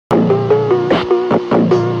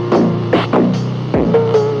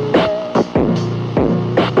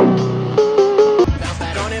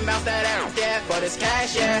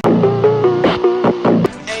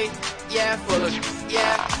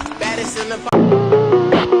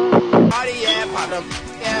Body, yeah, pop them,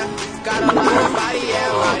 yeah. Got a lot of body, yeah,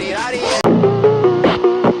 body, body, yeah.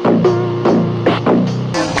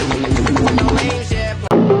 No names, yeah.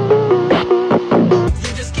 You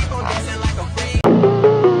just keep on dancing like a freak.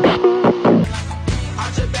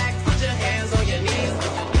 Arch your back, put your hands on your knees.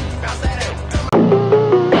 Bounce that ass.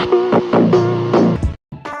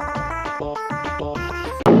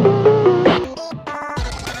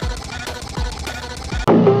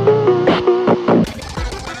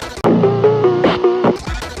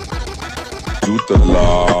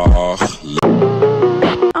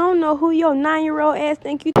 I don't know who your 9-year-old ass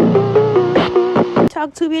think you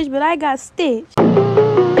talk to, bitch, but I got Stitch.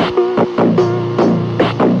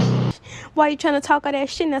 Why you trying to talk all that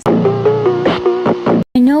shit?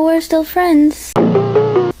 I know we're still friends,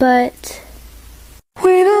 but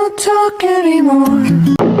we don't talk anymore.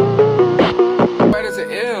 Where does it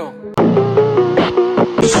ill?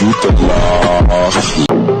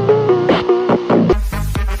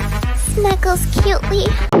 Snuggles cutely.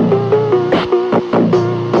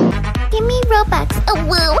 Give me Robux, a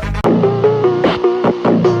woo.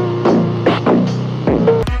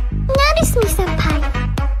 Notice me, senpai.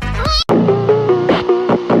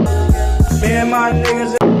 Me and my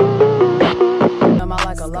niggas. Am I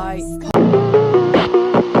like a light?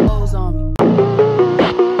 Clothes on me.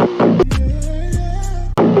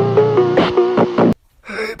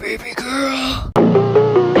 Hey, baby girl.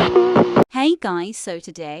 Hey guys, so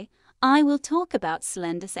today I will talk about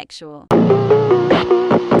slender sexual.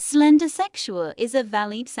 Slender sexual is a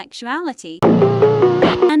valid sexuality,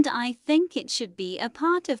 and I think it should be a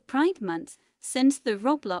part of Pride Month since the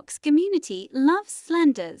Roblox community loves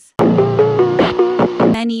slenders.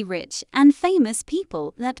 Many rich and famous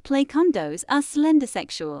people that play condos are slender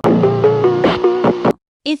sexual.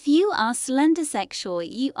 If you are slender sexual,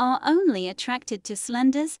 you are only attracted to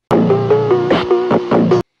slenders,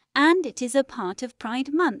 and it is a part of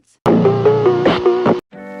Pride Month.